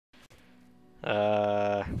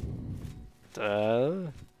I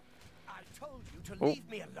told you to leave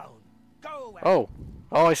me alone. Go away. Oh,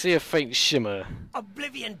 I see a faint shimmer.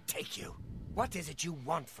 Oblivion take you. What is it you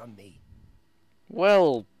want from me?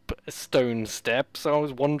 Well, stone steps. I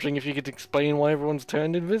was wondering if you could explain why everyone's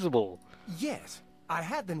turned invisible. Yes, I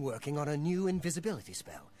have been working on a new invisibility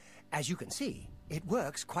spell. As you can see, it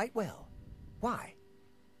works quite well. Why?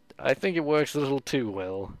 I think it works a little too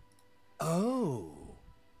well. Oh,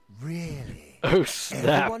 really? Oh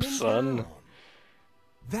snap, Everyone in son. town.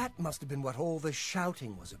 That must have been what all the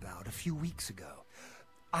shouting was about a few weeks ago.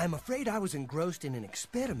 I'm afraid I was engrossed in an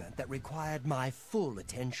experiment that required my full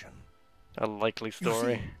attention. A likely You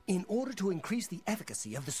story. see, in order to increase the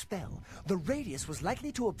efficacy of the spell, the radius was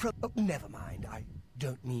likely to approach... Oh, never mind. I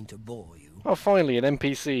don't mean to bore you. Oh, finally, an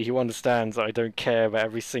NPC who understands that I don't care about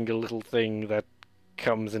every single little thing that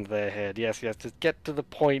comes into their head. Yes, just get to the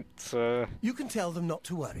point, sir. You can tell them not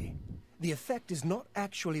to worry. The effect is not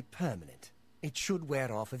actually permanent. It should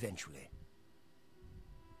wear off eventually.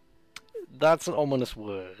 That's an ominous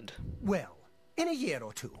word. Well, in a year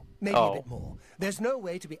or two, maybe a bit more. There's no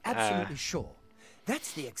way to be absolutely sure.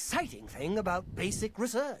 That's the exciting thing about basic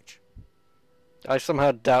research. I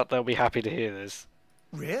somehow doubt they'll be happy to hear this.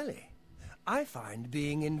 Really? I find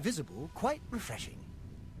being invisible quite refreshing.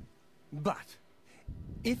 But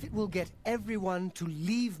if it will get everyone to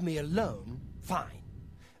leave me alone, fine.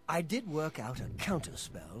 I did work out a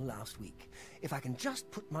counterspell last week. If I can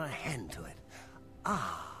just put my hand to it.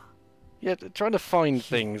 Yeah, trying to find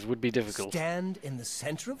things would be difficult. Stand in the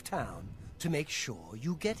center of town to make sure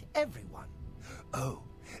you get everyone. Oh,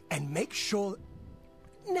 and make sure...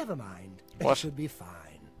 Never mind. What? It should be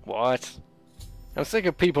fine. What? I'm sick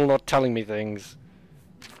of people not telling me things.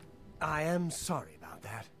 I am sorry about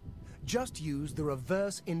that. Just use the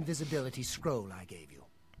reverse invisibility scroll I gave you.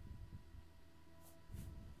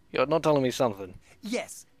 You're not telling me something.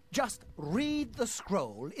 Yes, just read the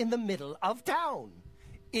scroll in the middle of town.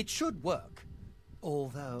 It should work.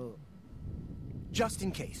 Although, just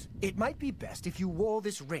in case, it might be best if you wore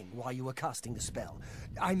this ring while you were casting the spell.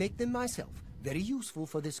 I make them myself. Very useful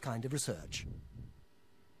for this kind of research.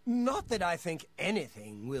 Not that I think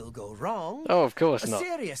anything will go wrong. Oh, of course not.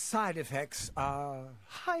 Serious side effects are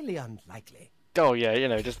highly unlikely. Oh yeah, you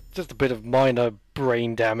know, just a bit of minor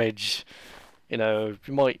brain damage. You know,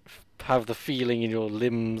 you might have the feeling in your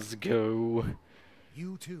limbs go.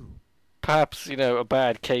 You too. Perhaps, you know, a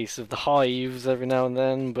bad case of the hives every now and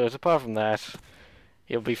then, but apart from that,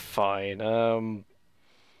 you'll be fine.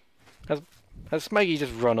 Has Smeggy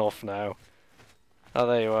just run off now? Oh,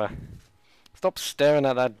 there you are. Stop staring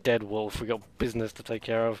at that dead wolf. We got business to take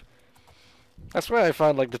care of. I swear I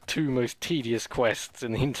found like the two most tedious quests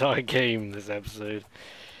in the entire game this episode.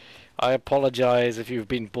 I apologize if you've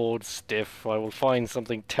been bored stiff. I will find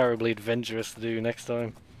something terribly adventurous to do next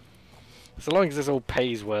time. So long as this all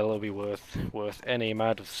pays well, it'll be worth any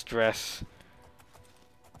amount of stress.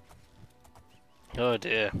 Oh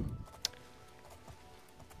dear.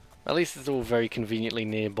 At least it's all very conveniently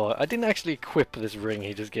nearby. I didn't actually equip this ring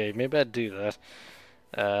he just gave. Maybe I'd do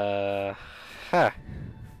that.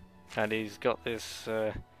 And he's got this,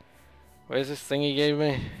 where's this thing he gave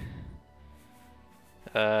me?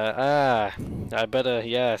 I better,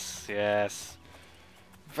 yes.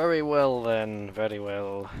 Very well then, very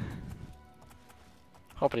well.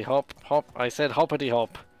 Hoppity hop, I said hoppity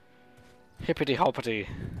hop. Hippity hoppity.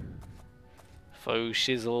 Faux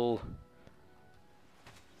shizzle.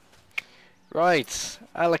 Right,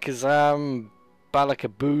 Alakazam,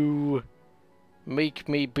 Balakaboo, make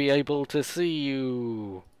me be able to see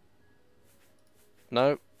you.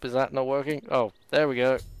 No, is that not working? Oh, there we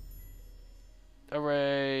go.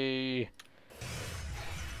 Hooray!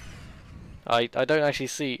 I don't actually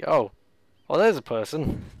see. Oh, there's a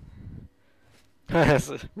person.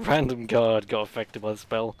 Random guard got affected by the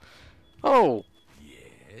spell. Oh!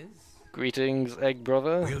 Yes? Greetings, egg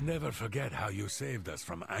brother. We'll never forget how you saved us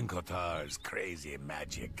from Ankotar's crazy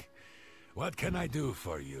magic. What can I do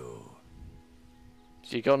for you?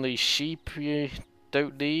 You got any sheep you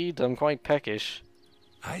don't need? I'm quite peckish.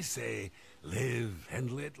 I say, live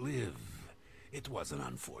and let live. It was an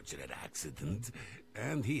unfortunate accident,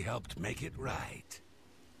 and he helped make it right.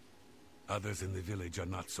 Others in the village are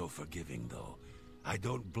not so forgiving, though. I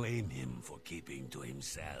don't blame him for keeping to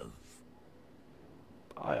himself.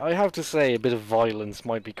 I have to say, a bit of violence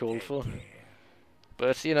might be called for.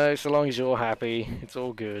 But, you know, so long as you're happy, it's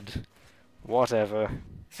all good. Whatever.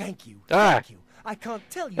 Thank you. Ah! Thank you. I can't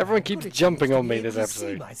tell you. Everyone how keeps good it jumping feels to on be me able this to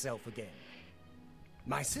episode. See myself again.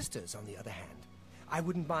 My sisters, on the other hand, I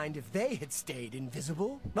wouldn't mind if they had stayed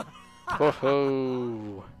invisible. Ho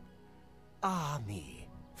ho! Ah, me,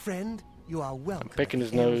 friend. You are welcome. I'm picking his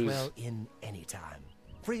at the nose. Well in any time,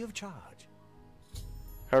 free of charge.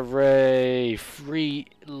 Hooray! Free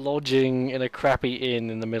lodging in a crappy inn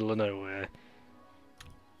in the middle of nowhere.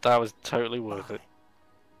 That was totally worth it.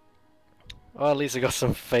 Well, at least I got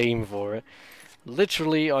some fame for it.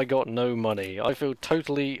 Literally, I got no money. I feel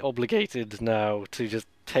totally obligated now to just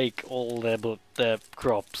take all their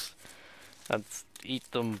crops and eat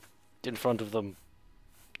them in front of them.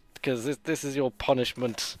 Because this is your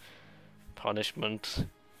punishment. Punishment.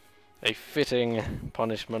 A fitting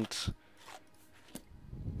punishment.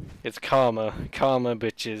 It's karma. Karma,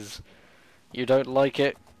 bitches. You don't like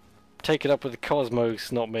it? Take it up with the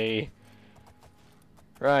cosmos, not me.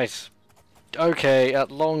 Right. Okay,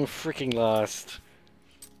 at long freaking last.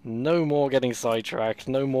 No more getting sidetracked.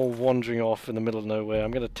 No more wandering off in the middle of nowhere.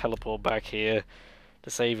 I'm going to teleport back here to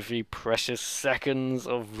save a few precious seconds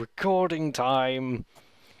of recording time.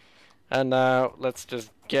 And now, let's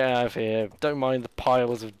just get out of here. Don't mind the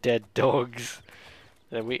piles of dead dogs.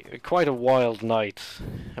 Quite a wild night,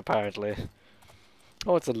 apparently.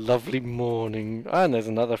 Oh, it's a lovely morning. And there's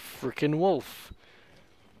another frickin' wolf.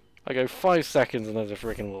 I go 5 seconds and there's a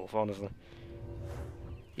frickin' wolf, honestly.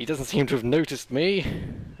 He doesn't seem to have noticed me.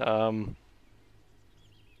 Come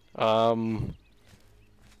on.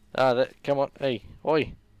 Hey,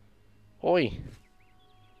 oi. Oi.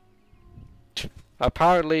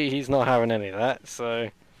 Apparently he's not having any of that, so...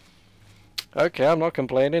 Okay, I'm not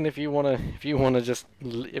complaining. If you wanna just...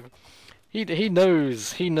 He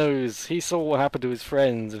knows. He saw what happened to his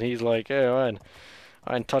friends, and he's like, oh,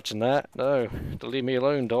 I ain't touching that. No, leave me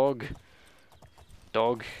alone, dog.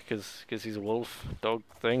 Dog, because he's a wolf. Dog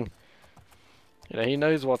thing. You know, he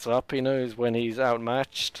knows what's up. He knows when he's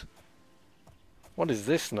outmatched. What is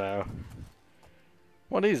this now?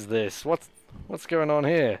 What is this? What's going on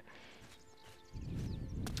here?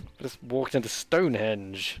 Just walked into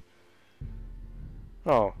Stonehenge.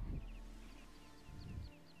 Oh.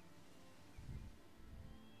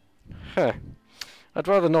 Huh. I'd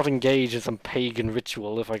rather not engage in some pagan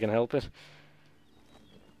ritual if I can help it.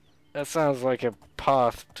 That sounds like a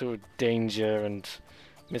path to danger and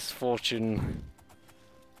misfortune.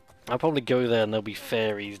 I'll probably go there and there'll be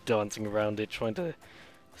fairies dancing around it trying to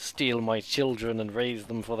steal my children and raise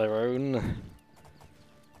them for their own.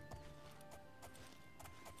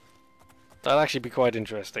 That'd actually be quite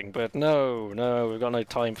interesting, but no, we've got no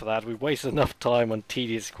time for that. We've wasted enough time on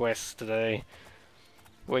tedious quests today.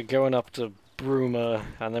 We're going up to Bruma,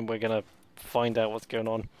 and then we're gonna find out what's going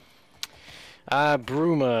on.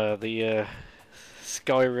 Bruma, the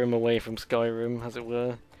Skyrim away from Skyrim, as it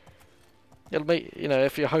were. It'll make, you know,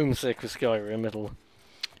 if you're homesick for Skyrim, it'll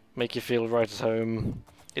make you feel right at home.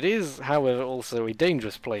 It is, however, also a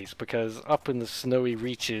dangerous place, because up in the snowy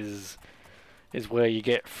reaches is where you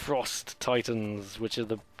get frost titans, which are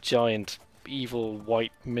the giant evil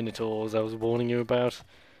white minotaurs I was warning you about.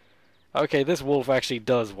 Okay, this wolf actually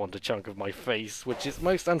does want a chunk of my face, which is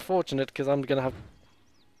most unfortunate because I'm gonna have...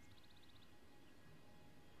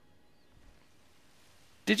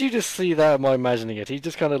 Did you just see that? Am I imagining it? He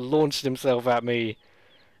just kind of launched himself at me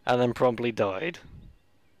and then promptly died.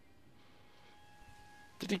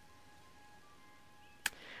 Did he...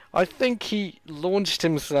 I think he launched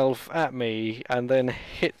himself at me and then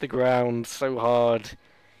hit the ground so hard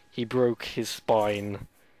he broke his spine.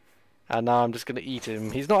 And now I'm just going to eat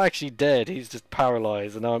him. He's not actually dead, he's just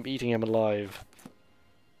paralyzed, and now I'm eating him alive.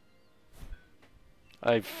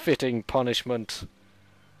 A fitting punishment.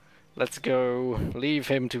 Let's go. Leave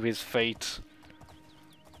him to his fate.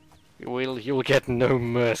 You'll get no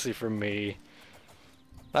mercy from me.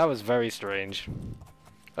 That was very strange.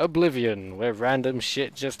 Oblivion, where random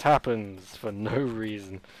shit just happens for no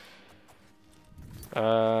reason.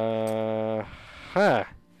 Huh.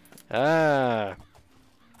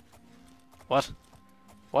 What?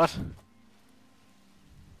 What?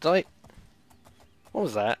 Did I... What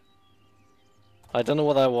was that? I don't know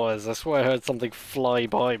what that was. I swear I heard something fly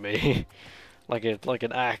by me. like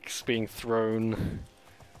an axe being thrown.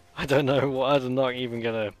 I don't know what. I'm not even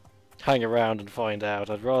gonna hang around and find out.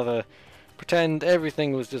 I'd rather pretend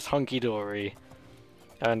everything was just hunky-dory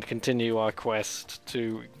and continue our quest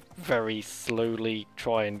to very slowly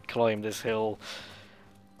try and climb this hill.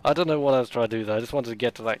 I don't know what I was trying to do there. I just wanted to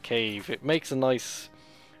get to that cave. It makes a nice...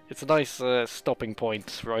 It's a nice stopping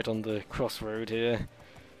point right on the crossroad here.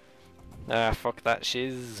 Ah, fuck that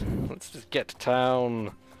shiz. Let's just get to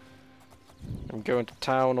town. I'm going to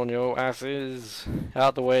town on your asses.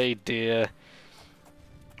 Out the way, dear.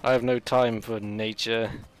 I have no time for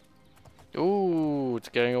nature. Ooh, it's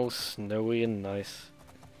going all snowy and nice.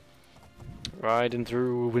 Riding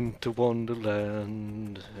through a winter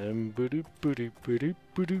wonderland.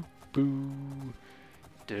 boo.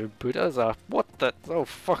 There's a... What the... Oh,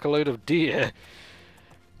 fuck, a load of deer.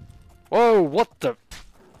 Whoa, what the...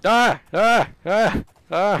 Ah! Ah! Ah!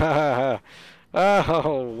 Ah!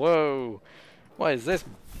 Oh, whoa. What is this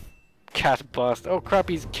cat bastard? Oh, crap,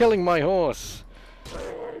 he's killing my horse.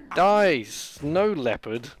 Die, snow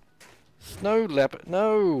leopard. Snow leopard.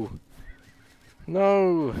 No.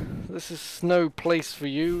 No. This is no place for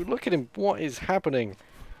you. Look at him. What is happening?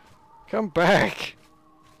 Come back.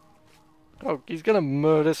 Oh, he's gonna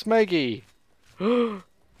murder Smeggy. No,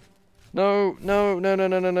 no, no, no, no,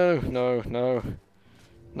 no, no, no, no.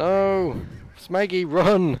 No. Smeggy,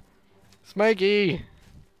 run. Smeggy.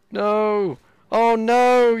 No. Oh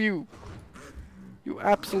no, you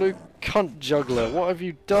absolute cunt juggler. What have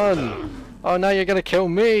you done? Oh, now you're gonna kill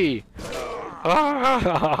me.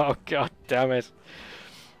 Oh, god damn it.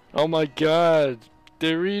 Oh my god.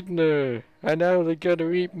 They're eating her. And now they're gonna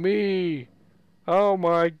eat me. Oh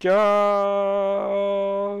my god.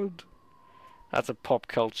 That's a pop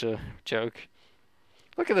culture joke.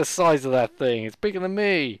 Look at the size of that thing. It's bigger than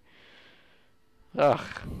me. Ugh.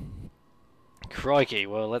 Crikey.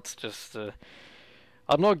 Well, let's just...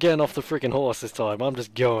 I'm not getting off the freaking horse this time. I'm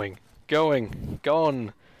just going. Going.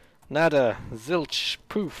 Gone. Nada. Zilch.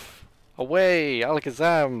 Poof. Away.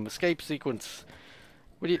 Alakazam. Escape sequence.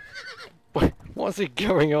 What do you... What's it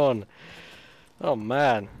going on? Oh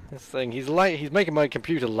man, this thing. He's making my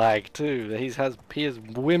computer lag too. He has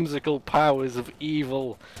whimsical powers of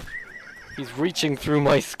evil. He's reaching through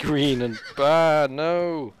my screen and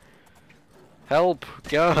no. Help,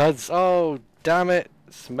 guards. Oh, damn it,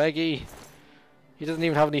 Smeggy. He doesn't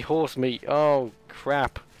even have any horse meat. Oh,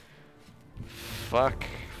 crap. Fuck.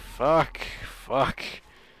 Fuck. Fuck.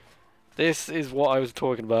 This is what I was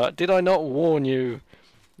talking about. Did I not warn you?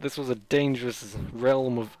 This was a dangerous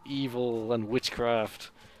realm of evil and witchcraft.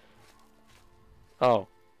 Oh.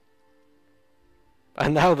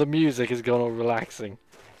 And now the music has gone all relaxing.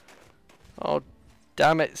 Oh,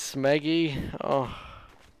 damn it, Smeggy. Oh.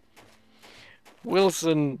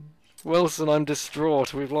 Wilson, I'm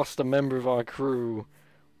distraught. We've lost a member of our crew.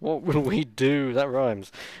 What will we do? That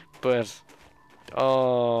rhymes. But,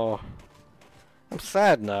 oh. I'm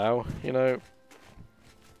sad now, you know.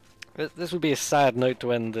 This would be a sad note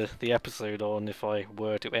to end the episode on if I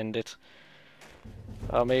were to end it.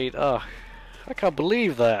 I mean, I can't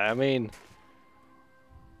believe that. I mean,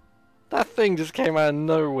 that thing just came out of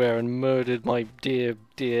nowhere and murdered my dear,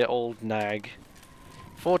 dear old nag.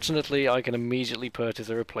 Fortunately, I can immediately purchase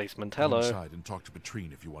a replacement. Hello. Go inside and talk to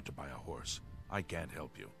Petrine if you want to buy a horse. I can't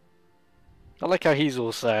help you. I like how he's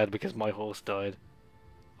all sad because my horse died.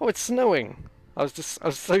 Oh, it's snowing. I was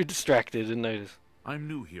so distracted, didn't notice. I'm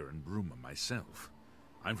new here in Bruma myself.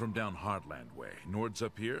 I'm from down Heartland way. Nords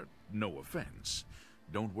up here, no offense.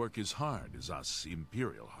 Don't work as hard as us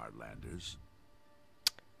Imperial Heartlanders.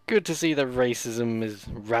 Good to see that racism is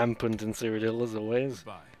rampant in Cyrodiil as always.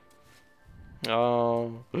 Bye.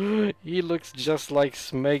 Oh, he looks just like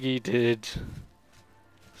Smeggy did.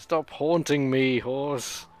 Stop haunting me,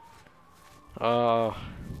 horse. Oh.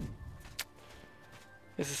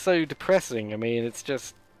 This is so depressing. I mean, it's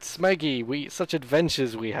just... Smeggy, such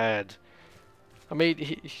adventures we had. I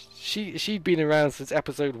mean, she'd been around since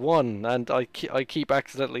episode 1, and I keep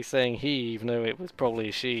accidentally saying he, even though it was probably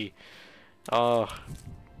she. Ah,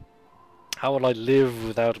 how will I live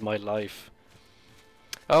without my life?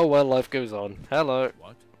 Oh well, life goes on. Hello.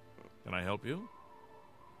 What? Can I help you?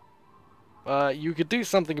 You could do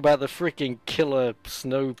something about the freaking killer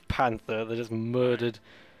snow panther that just murdered.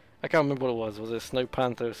 I can't remember what it was. Was it snow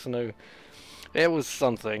panther? Snow? It was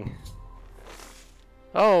something.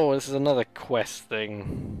 Oh, this is another quest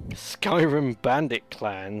thing. Skyrim bandit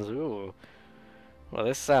clans. Ooh. Well,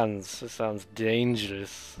 this sounds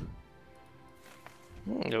dangerous.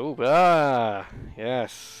 Oh,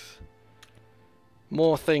 yes.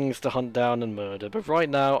 More things to hunt down and murder, but right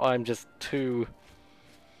now I'm just too...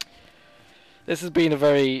 This has been a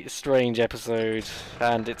very strange episode,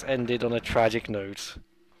 and it's ended on a tragic note.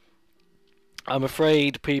 I'm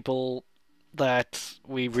afraid, people, that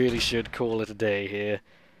we really should call it a day here.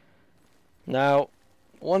 Now,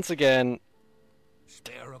 once again...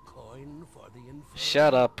 Stare a coin for the info.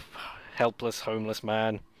 Shut up, helpless homeless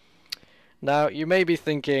man. Now, you may be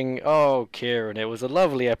thinking, oh, Kieran, it was a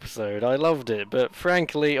lovely episode, I loved it, but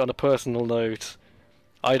frankly, on a personal note,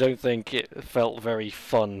 I don't think it felt very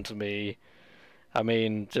fun to me. I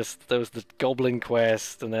mean, just, there was the goblin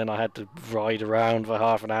quest, and then I had to ride around for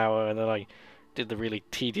half an hour, and then I did the really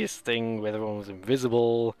tedious thing where everyone was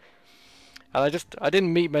invisible. And I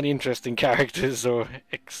didn't meet many interesting characters or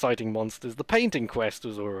exciting monsters. The painting quest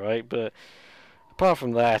was alright, but apart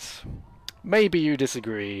from that, maybe you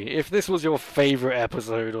disagree. If this was your favourite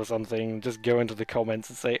episode or something, just go into the comments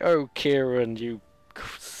and say, "Oh, Kieran, you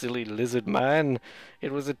silly lizard man.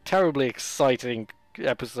 It was a terribly exciting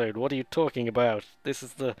episode. What are you talking about? This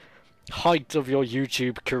is the height of your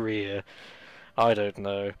YouTube career." I don't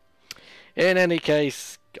know. In any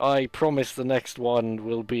case, I promise the next one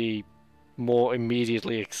will be more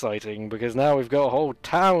immediately exciting, because now we've got a whole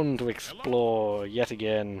town to explore yet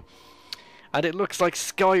again. And it looks like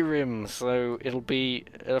Skyrim, so it'll be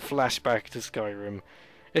a flashback to Skyrim.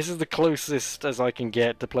 This is the closest as I can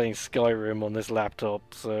get to playing Skyrim on this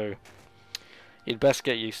laptop, so you'd best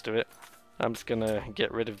get used to it. I'm just gonna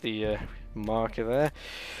get rid of the marker there.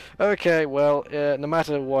 Okay, well, no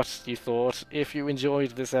matter what you thought, if you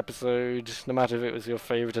enjoyed this episode, no matter if it was your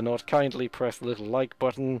favourite or not, kindly press the little like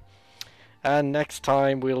button. And next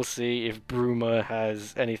time we'll see if Bruma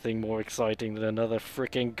has anything more exciting than another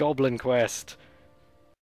frickin' goblin quest.